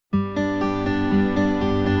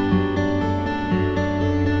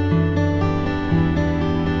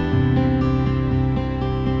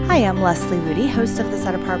I'm Leslie Ludy, host of the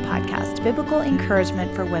Set Apart podcast, biblical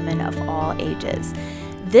encouragement for women of all ages.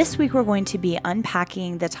 This week, we're going to be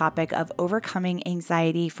unpacking the topic of overcoming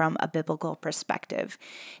anxiety from a biblical perspective.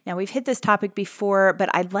 Now, we've hit this topic before, but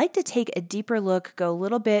I'd like to take a deeper look, go a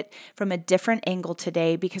little bit from a different angle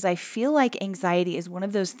today, because I feel like anxiety is one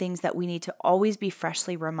of those things that we need to always be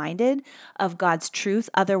freshly reminded of God's truth.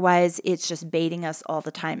 Otherwise, it's just baiting us all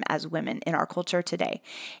the time as women in our culture today.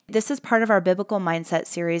 This is part of our biblical mindset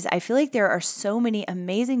series. I feel like there are so many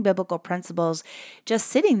amazing biblical principles just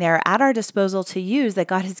sitting there at our disposal to use that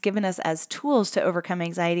God has given us as tools to overcome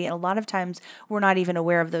anxiety. And a lot of times we're not even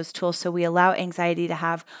aware of those tools. So we allow anxiety to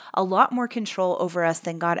have a lot more control over us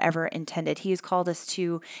than God ever intended. He has called us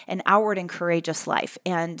to an outward and courageous life.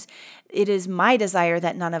 And it is my desire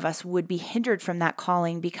that none of us would be hindered from that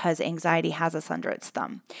calling because anxiety has us under its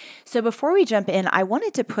thumb. So before we jump in, I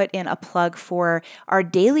wanted to put in a plug for our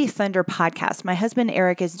Daily Thunder podcast. My husband,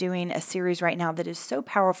 Eric, is doing a series right now that is so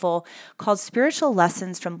powerful called Spiritual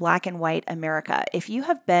Lessons from Black and White America. If you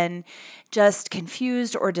have been just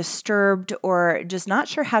confused or disturbed or just not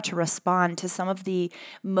sure how to respond to some of the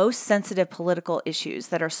most sensitive political issues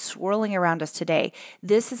that are swirling around us today,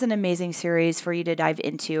 this is an amazing series for you to dive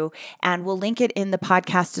into. And we'll link it in the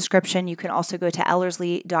podcast description. You can also go to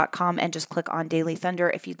Ellerslie.com and just click on Daily Thunder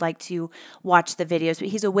if you'd like to watch the videos. But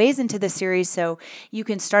he's a ways into the series, so you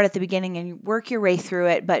can start at the beginning and work your way through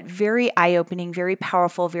it, but very eye-opening, very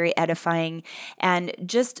powerful, very edifying, and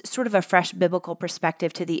just sort of a fresh biblical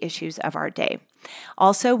perspective to the issues of our day.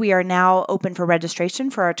 Also, we are now open for registration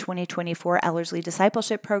for our 2024 Ellerslie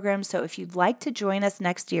Discipleship Program. So if you'd like to join us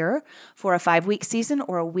next year for a 5-week season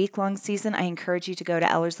or a week-long season, I encourage you to go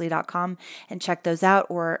to Ellerslie.com and check those out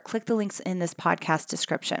or click the links in this podcast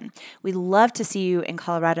description. We'd love to see you in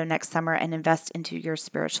Colorado next summer and invest into your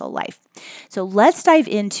spiritual life. So let's dive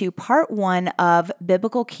into part 1 of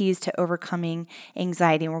Biblical Keys to Overcoming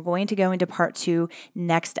Anxiety. And we're going to go into part 2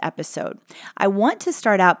 next episode. I want to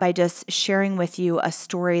start out by just sharing with you a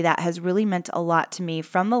story that has really meant a lot to me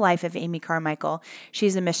from the life of Amy Carmichael.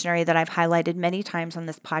 She's a missionary that I've highlighted many times on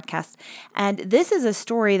this podcast. And this is a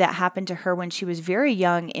story that happened to her when she was very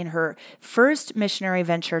young in her first missionary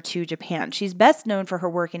venture to Japan. She's best known for her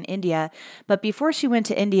work in India, but before she went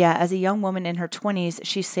to India, as a young woman in her 20s,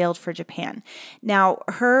 she sailed for Japan. Now,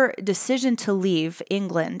 her decision to leave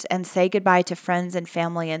England and say goodbye to friends and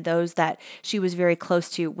family and those that she was very close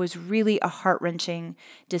to was really a heart-wrenching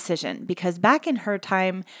decision, because back in her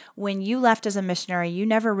time, when you left as a missionary, you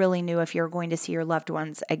never really knew if you were going to see your loved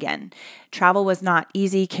ones again. Travel was not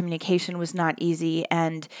easy, communication was not easy,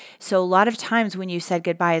 and so a lot of times when you said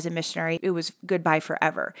goodbye as a missionary, it was goodbye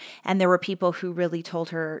forever. And there were people who really told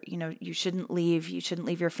her, you shouldn't leave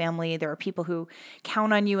your family. There are people who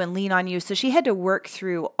count on you and lean on you. So she had to work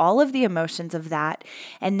through all of the emotions of that.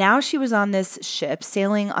 And now she was on this ship,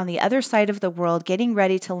 sailing on the other side of the world, getting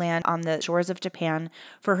ready to land on the shores of Japan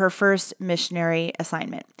for her first missionary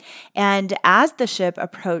assignment. And as the ship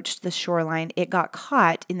approached the shoreline, it got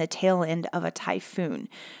caught in the tail end of a typhoon,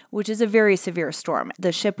 which is a very severe storm.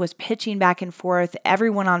 The ship was pitching back and forth.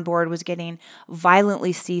 Everyone on board was getting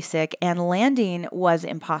violently seasick, and landing was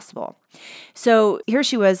impossible. So here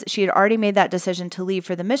she was. She had already made that decision to leave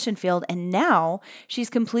for the mission field, and now she's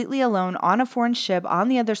completely alone on a foreign ship on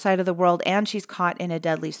the other side of the world, and she's caught in a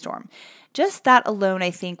deadly storm. Just that alone, I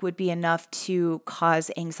think, would be enough to cause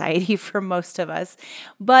anxiety for most of us.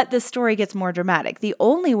 But the story gets more dramatic. The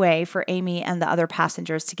only way for Amy and the other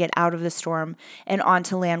passengers to get out of the storm and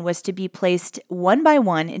onto land was to be placed one by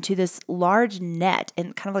one into this large net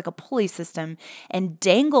and kind of like a pulley system and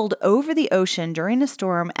dangled over the ocean during a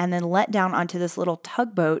storm and then let down onto this little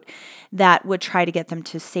tugboat that would try to get them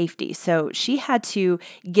to safety. So she had to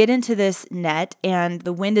get into this net, and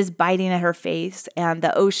the wind is biting at her face, and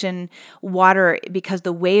the ocean water, because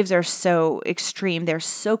the waves are so extreme, they're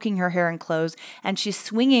soaking her hair and clothes, and she's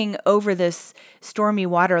swinging over this stormy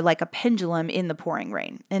water like a pendulum in the pouring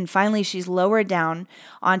rain. And finally, she's lowered down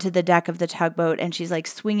onto the deck of the tugboat, and she's like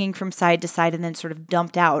swinging from side to side and then sort of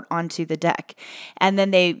dumped out onto the deck. And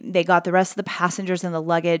then they got the rest of the passengers and the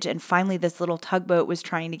luggage, and finally this little tugboat was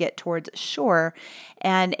trying to get towards shore.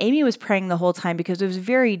 And Amy was praying the whole time because it was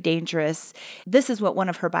very dangerous. This is what one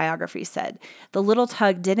of her biographies said. The little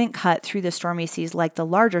tug didn't cut through the stormy seas like the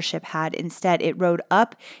larger ship had. Instead, it rode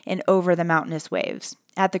up and over the mountainous waves.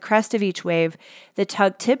 At the crest of each wave, the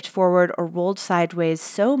tug tipped forward or rolled sideways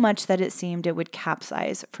so much that it seemed it would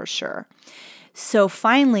capsize for sure. So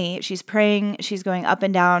finally, she's praying, she's going up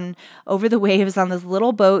and down over the waves on this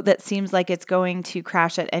little boat that seems like it's going to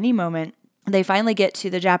crash at any moment. They finally get to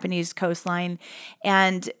the Japanese coastline,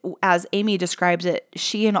 and as Amy describes it,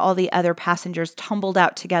 she and all the other passengers tumbled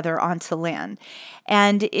out together onto land.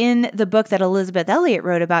 And in the book that Elizabeth Elliot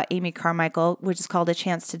wrote about Amy Carmichael, which is called A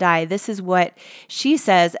Chance to Die, this is what she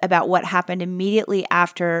says about what happened immediately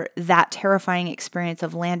after that terrifying experience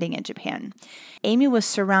of landing in Japan. Amy was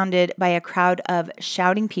surrounded by a crowd of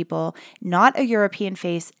shouting people, not a European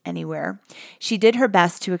face anywhere. She did her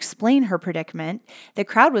best to explain her predicament. The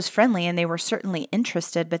crowd was friendly and they were certainly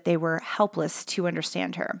interested, but they were helpless to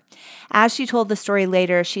understand her. As she told the story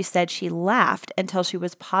later, she said she laughed until she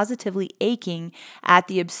was positively aching at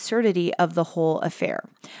the absurdity of the whole affair.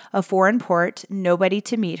 A foreign port, nobody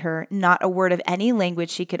to meet her, not a word of any language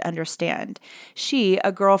she could understand. She,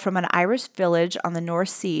 a girl from an Irish village on the North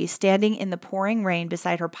Sea, standing in the pouring rain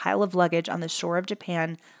beside her pile of luggage on the shore of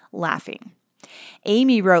Japan, laughing.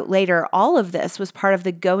 Amy wrote later, all of this was part of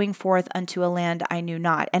the going forth unto a land I knew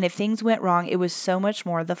not, and if things went wrong, it was so much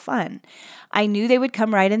more the fun. I knew they would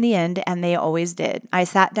come right in the end, and they always did. I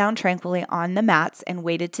sat down tranquilly on the mats and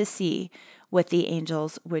waited to see what the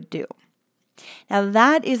angels would do. Now,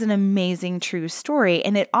 that is an amazing true story,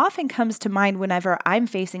 and it often comes to mind whenever I'm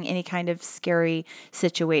facing any kind of scary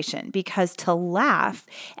situation, because to laugh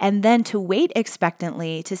and then to wait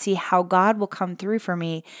expectantly to see how God will come through for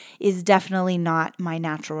me is definitely not my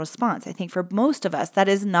natural response. I think for most of us, that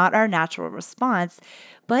is not our natural response,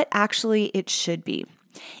 but actually it should be.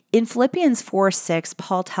 In Philippians 4:6,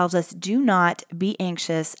 Paul tells us, do not be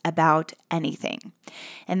anxious about anything.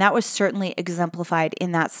 And that was certainly exemplified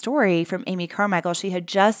in that story from Amy Carmichael. She had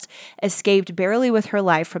just escaped barely with her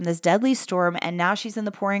life from this deadly storm, and now she's in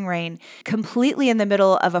the pouring rain, completely in the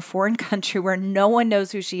middle of a foreign country where no one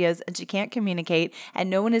knows who she is and she can't communicate, and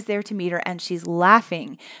no one is there to meet her, and she's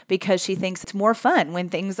laughing because she thinks it's more fun when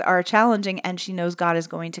things are challenging and she knows God is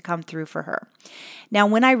going to come through for her. Now,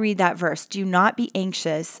 when I read that verse, do not be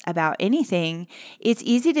anxious about anything, it's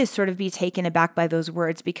easy to sort of be taken aback by those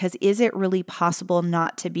words, because is it really possible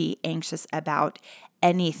not to be anxious about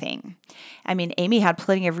anything? I mean, Amy had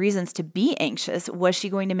plenty of reasons to be anxious. Was she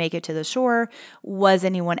going to make it to the shore? Was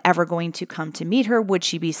anyone ever going to come to meet her? Would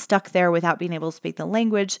she be stuck there without being able to speak the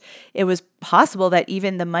language? It was possible that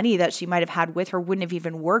even the money that she might have had with her wouldn't have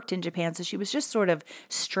even worked in Japan, so she was just sort of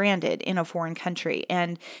stranded in a foreign country.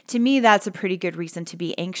 And to me, that's a pretty good reason to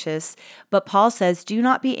be anxious. But Paul says, do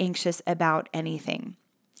not be anxious about anything.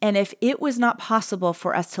 And if it was not possible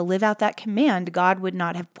for us to live out that command, God would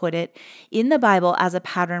not have put it in the Bible as a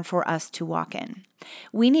pattern for us to walk in.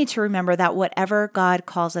 We need to remember that whatever God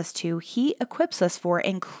calls us to, He equips us for,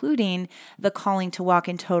 including the calling to walk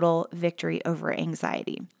in total victory over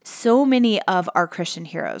anxiety. So many of our Christian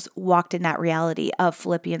heroes walked in that reality of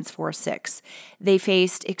Philippians 4:6. They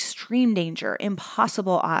faced extreme danger,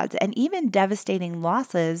 impossible odds, and even devastating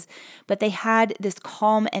losses, but they had this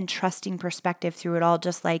calm and trusting perspective through it all,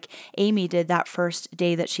 just like Amy did that first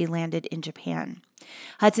day that she landed in Japan.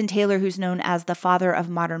 Hudson Taylor, who's known as the father of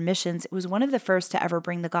modern missions, was one of the first to ever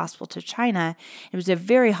bring the gospel to China. It was a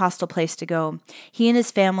very hostile place to go. He and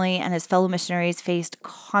his family and his fellow missionaries faced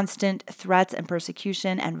constant threats and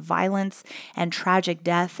persecution and violence and tragic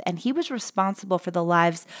death, and he was responsible for the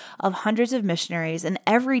lives of hundreds of missionaries, and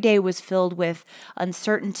every day was filled with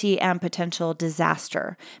uncertainty and potential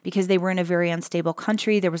disaster because they were in a very unstable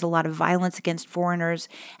country. There was a lot of violence against foreigners,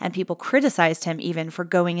 and people criticized him even for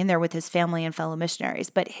going in there with his family and fellow missionaries.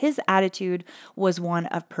 But his attitude was one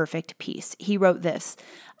of perfect peace. He wrote this,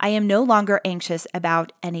 I am no longer anxious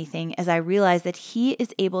about anything, as I realize that He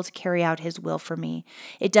is able to carry out His will for me.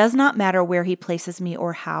 It does not matter where He places me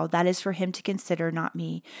or how. That is for Him to consider, not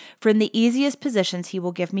me. For in the easiest positions He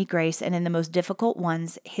will give me grace, and in the most difficult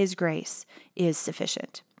ones, His grace is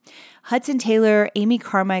sufficient. Hudson Taylor, Amy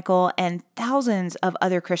Carmichael, and thousands of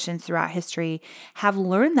other Christians throughout history have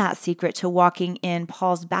learned that secret to walking in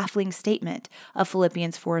Paul's baffling statement of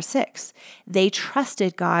Philippians 4:6. They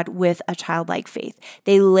trusted God with a childlike faith.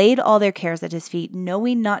 They laid all their cares at His feet,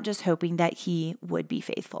 knowing, not just hoping, that He would be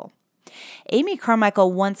faithful. Amy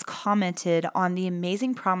Carmichael once commented on the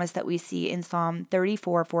amazing promise that we see in Psalm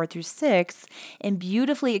 34, 4-6, and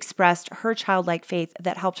beautifully expressed her childlike faith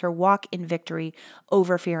that helped her walk in victory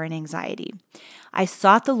over fear and anxiety. I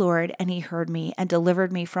sought the Lord, and He heard me and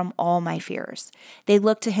delivered me from all my fears. They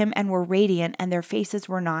looked to Him and were radiant, and their faces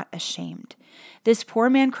were not ashamed. This poor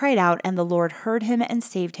man cried out, and the Lord heard him and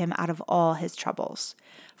saved him out of all his troubles.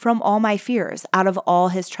 From all my fears, out of all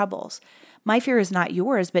his troubles. My fear is not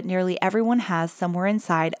yours, but nearly everyone has somewhere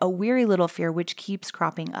inside a weary little fear which keeps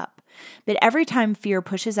cropping up. But every time fear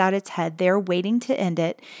pushes out its head, there waiting to end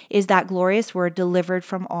it is that glorious word, delivered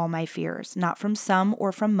from all my fears, not from some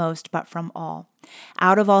or from most, but from all.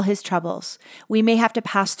 Out of all his troubles. We may have to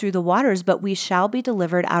pass through the waters, but we shall be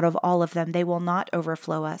delivered out of all of them. They will not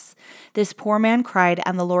overflow us. This poor man cried,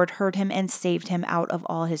 and the Lord heard him and saved him out of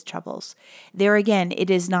all his troubles. There again, it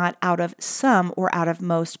is not out of some or out of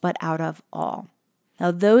most, but out of all. Now,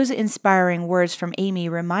 those inspiring words from Amy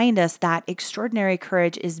remind us that extraordinary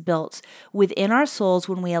courage is built within our souls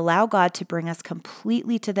when we allow God to bring us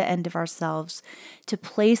completely to the end of ourselves, to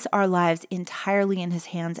place our lives entirely in his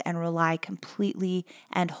hands and rely completely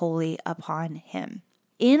and wholly upon him.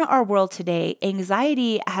 In our world today,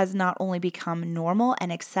 anxiety has not only become normal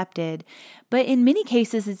and accepted, but in many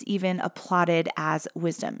cases it's even applauded as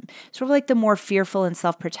wisdom. Sort of like the more fearful and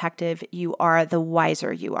self-protective you are, the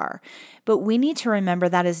wiser you are. But we need to remember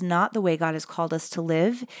that is not the way God has called us to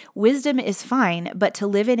live. Wisdom is fine, but to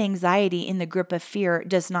live in anxiety in the grip of fear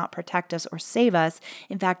does not protect us or save us.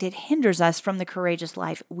 In fact, it hinders us from the courageous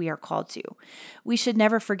life we are called to. We should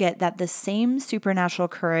never forget that the same supernatural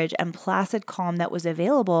courage and placid calm that was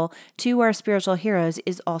available to our spiritual heroes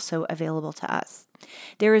is also available to us.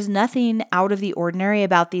 There is nothing out of the ordinary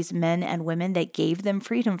about these men and women that gave them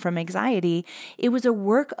freedom from anxiety. It was a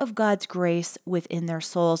work of God's grace within their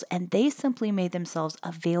souls, and they simply made themselves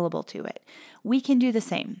available to it. We can do the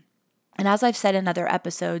same. And as I've said in other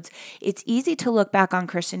episodes, it's easy to look back on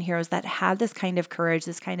Christian heroes that had this kind of courage,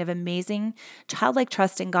 this kind of amazing childlike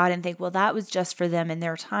trust in God, and think, well, that was just for them in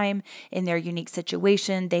their time, in their unique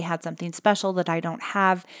situation. They had something special that I don't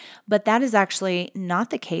have. But that is actually not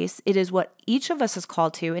the case. It is what each of us is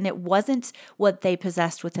called to, and it wasn't what they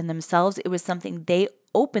possessed within themselves. It was something they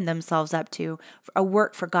open themselves up to, a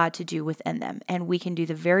work for God to do within them. And we can do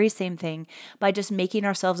the very same thing by just making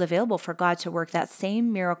ourselves available for God to work that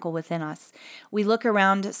same miracle within us. We look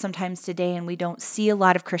around sometimes today and we don't see a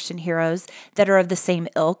lot of Christian heroes that are of the same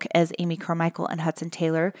ilk as Amy Carmichael and Hudson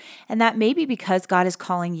Taylor. And that may be because God is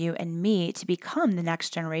calling you and me to become the next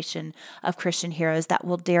generation of Christian heroes that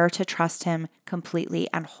will dare to trust him completely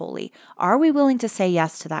and wholly. Are we willing to say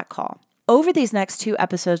yes to that call? Over these next 2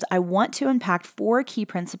 episodes, I want to unpack 4 key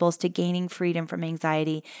principles to gaining freedom from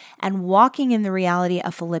anxiety and walking in the reality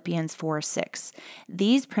of Philippians 4:6.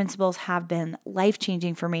 These principles have been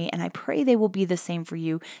life-changing for me, and I pray they will be the same for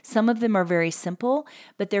you. Some of them are very simple,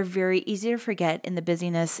 but they're very easy to forget in the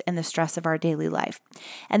busyness and the stress of our daily life.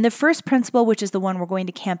 And the first principle, which is the one we're going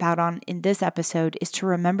to camp out on in this episode, is to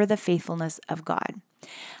remember the faithfulness of God.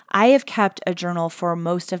 I have kept a journal for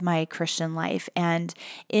most of my Christian life, and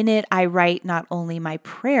in it I write not only my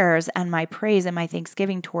prayers and my praise and my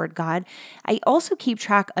thanksgiving toward God, I also keep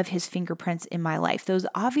track of his fingerprints in my life, those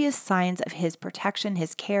obvious signs of his protection,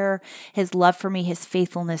 his care, his love for me, his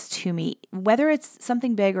faithfulness to me, whether it's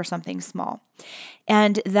something big or something small.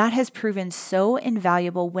 And that has proven so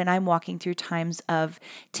invaluable when I'm walking through times of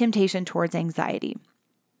temptation towards anxiety.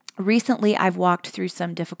 Recently, I've walked through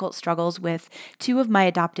some difficult struggles with 2 of my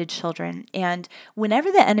adopted children, and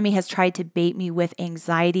whenever the enemy has tried to bait me with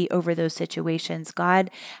anxiety over those situations,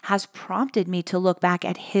 God has prompted me to look back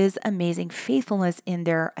at his amazing faithfulness in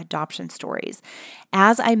their adoption stories.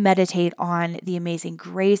 As I meditate on the amazing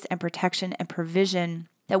grace and protection and provision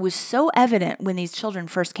that was so evident when these children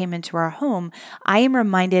first came into our home, I am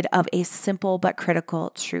reminded of a simple but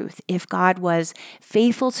critical truth. If God was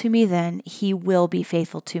faithful to me then, he will be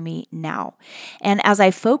faithful to me now. And as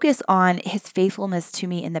I focus on his faithfulness to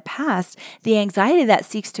me in the past, the anxiety that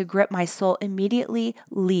seeks to grip my soul immediately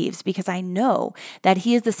leaves because I know that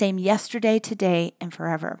he is the same yesterday, today, and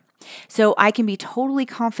forever. So I can be totally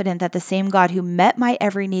confident that the same God who met my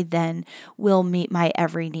every need then will meet my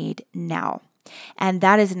every need now. And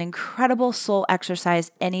that is an incredible soul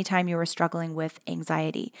exercise anytime you are struggling with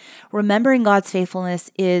anxiety. Remembering God's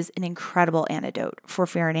faithfulness is an incredible antidote for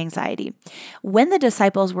fear and anxiety. When the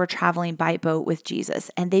disciples were traveling by boat with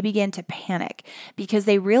Jesus and they began to panic because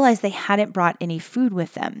they realized they hadn't brought any food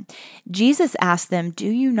with them, Jesus asked them, "Do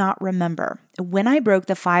you not remember when I broke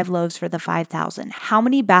the 5 loaves for the 5,000? How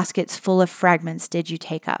many baskets full of fragments did you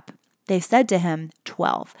take up?" They said to him,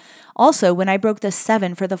 12. "Also, when I broke the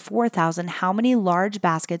 7 for the 4,000, how many large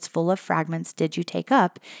baskets full of fragments did you take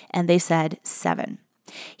up?" And they said, 7.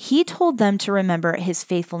 He told them to remember his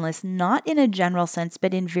faithfulness, not in a general sense,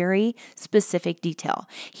 but in very specific detail.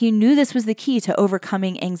 He knew this was the key to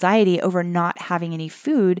overcoming anxiety over not having any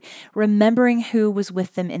food, remembering who was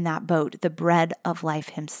with them in that boat, the bread of life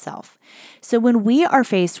himself. So when we are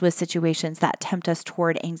faced with situations that tempt us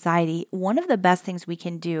toward anxiety, one of the best things we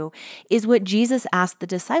can do is what Jesus asked the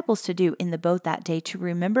disciples to do in the boat that day, to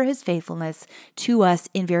remember his faithfulness to us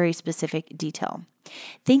in very specific detail.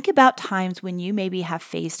 Think about times when you maybe have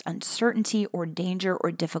faced uncertainty or danger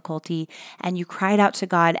or difficulty, and you cried out to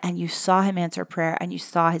God and you saw Him answer prayer and you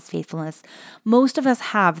saw His faithfulness. Most of us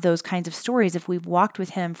have those kinds of stories if we've walked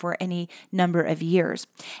with Him for any number of years.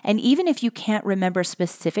 And even if you can't remember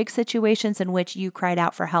specific situations in which you cried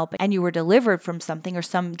out for help and you were delivered from something or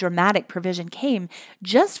some dramatic provision came,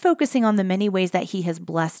 just focusing on the many ways that He has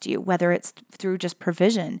blessed you, whether it's through just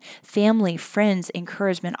provision, family, friends,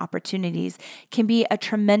 encouragement, opportunities, can be a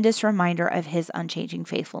tremendous reminder of His unchanging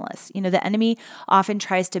faithfulness. The enemy often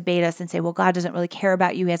tries to bait us and say, well, God doesn't really care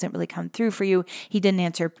about you. He hasn't really come through for you. He didn't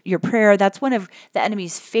answer your prayer. That's one of the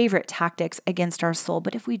enemy's favorite tactics against our soul.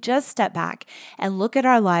 But if we just step back and look at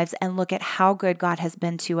our lives and look at how good God has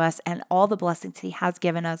been to us and all the blessings He has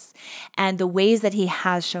given us and the ways that He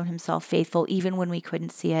has shown Himself faithful, even when we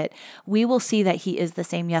couldn't see it, we will see that He is the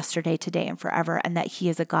same yesterday, today, and forever, and that He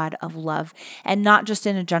is a God of love, and not just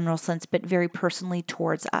in a general sense, but very personally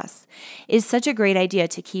towards us. It is such a great idea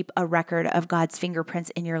to keep a record of God's fingerprints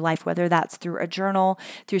in your life, whether that's through a journal,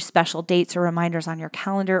 through special dates or reminders on your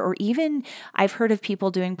calendar, or even I've heard of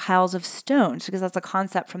people doing piles of stones, because that's a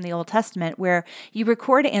concept from the Old Testament where you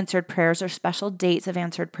record answered prayers or special dates of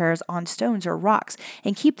answered prayers on stones or rocks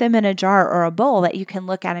and keep them in a jar or a bowl that you can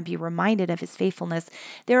look at and be reminded of His faithfulness.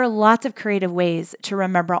 There are lots of creative ways to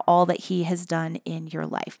remember all that He has done in your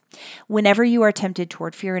life. Whenever you are tempted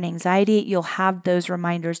toward fear and anxiety, you'll have those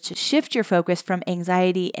reminders to shift your focus from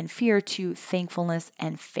anxiety and fear to thankfulness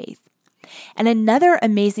and faith. And another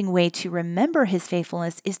amazing way to remember His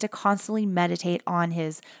faithfulness is to constantly meditate on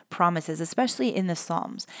His promises, especially in the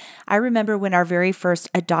Psalms. I remember when our very first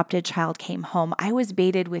adopted child came home, I was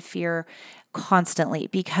baited with fear constantly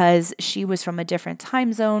because she was from a different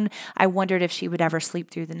time zone. I wondered if she would ever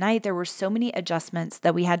sleep through the night. There were so many adjustments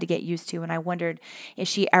that we had to get used to. And I wondered, is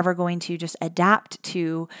she ever going to just adapt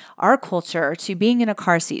to our culture, to being in a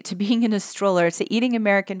car seat, to being in a stroller, to eating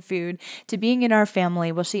American food, to being in our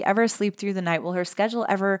family? Will she ever sleep through the night? Will her schedule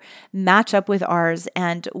ever match up with ours?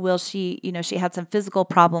 And will she, she had some physical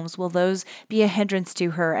problems. Will those be a hindrance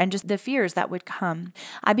to her? And just the fears that would come.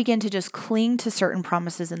 I began to just cling to certain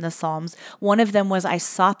promises in the Psalms. One of them was, I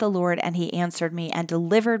sought the Lord and He answered me and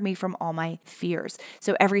delivered me from all my fears.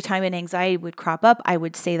 So every time an anxiety would crop up, I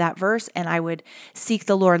would say that verse and I would seek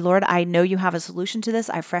the Lord. Lord, I know You have a solution to this.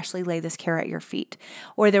 I freshly lay this care at Your feet.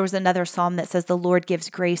 Or there was another psalm that says, the Lord gives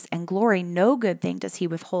grace and glory. No good thing does He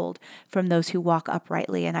withhold from those who walk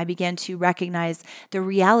uprightly. And I began to recognize the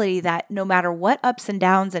reality that no matter what ups and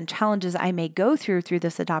downs and challenges I may go through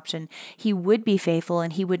this adoption, He would be faithful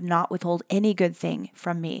and He would not withhold any good thing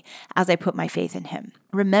from me as I put my faith in Him.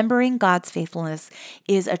 Remembering God's faithfulness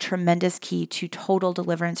is a tremendous key to total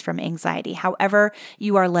deliverance from anxiety. However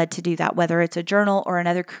you are led to do that, whether it's a journal or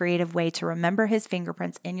another creative way to remember His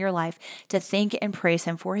fingerprints in your life, to thank and praise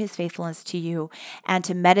Him for His faithfulness to you, and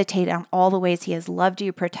to meditate on all the ways He has loved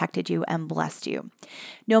you, protected you, and blessed you.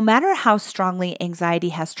 No matter how strongly anxiety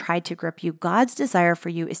has tried to grip you, God's desire for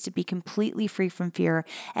you is to be completely free from fear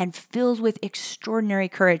and filled with extraordinary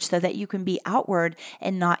courage so that you can be outward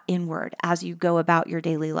and not inward as you go about your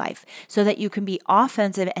daily life, so that you can be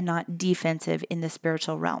offensive and not defensive in the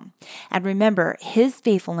spiritual realm. And remember, His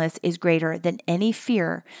faithfulness is greater than any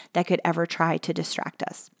fear that could ever try to distract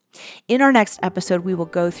us. In our next episode, we will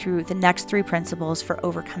go through the next 3 principles for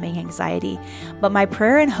overcoming anxiety. But my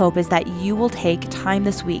prayer and hope is that you will take time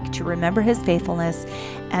this week to remember His faithfulness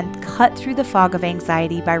and cut through the fog of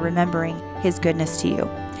anxiety by remembering His goodness to you.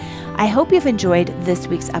 I hope you've enjoyed this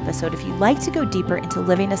week's episode. If you'd like to go deeper into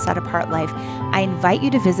living a set-apart life, I invite you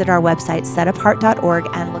to visit our website, setapart.org,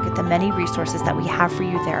 and look at the many resources that we have for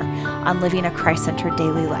you there on living a Christ-centered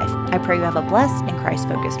daily life. I pray you have a blessed and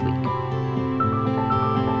Christ-focused week.